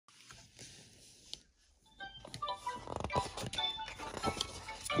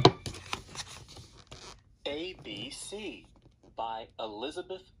ABC by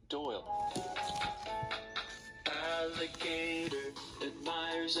Elizabeth Doyle. Alligator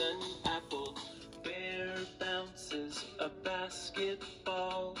admires an apple. Bear bounces a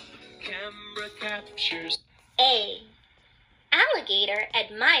basketball. Camera captures. A. Alligator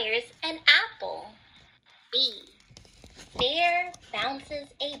admires an apple. B. Bear bounces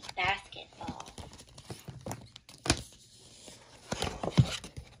a basketball.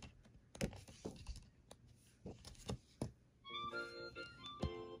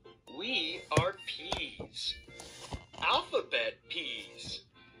 We are peas. Alphabet peas.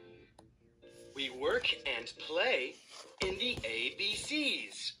 We work and play in the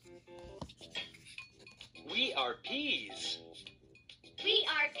ABCs. We are peas. We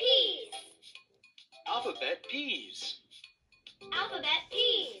are peas. Alphabet peas. Alphabet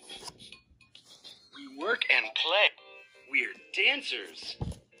peas. We work and play. We're dancers.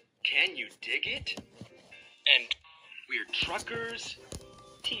 Can you dig it? And we're truckers,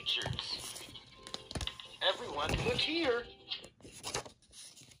 teachers. Everyone look here.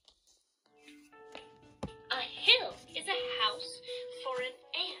 A hill is a house for an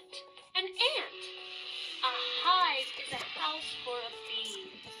ant. An ant. A hive is a house for a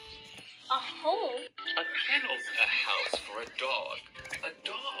bee. A home. A kennel's a house for a dog. A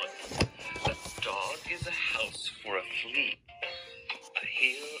dog is a house for a flea. A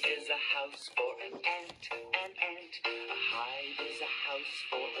hill is a house for an ant. A hive is a house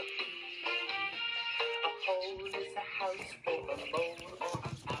for a bee. A hole is a house for a mole or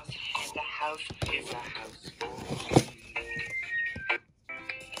a mouse. And a house is a house for a bee.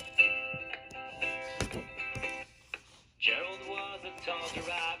 Gerald was a tall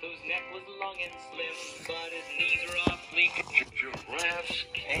giraffe whose neck was long and slim, but his knees were awfully. Giraffes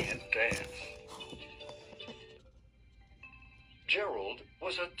can't dance. Gerald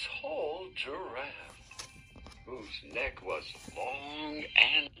was a tall giraffe whose neck was long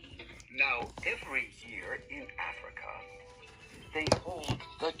and... Now, every year in Africa, they hold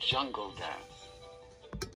the jungle dance.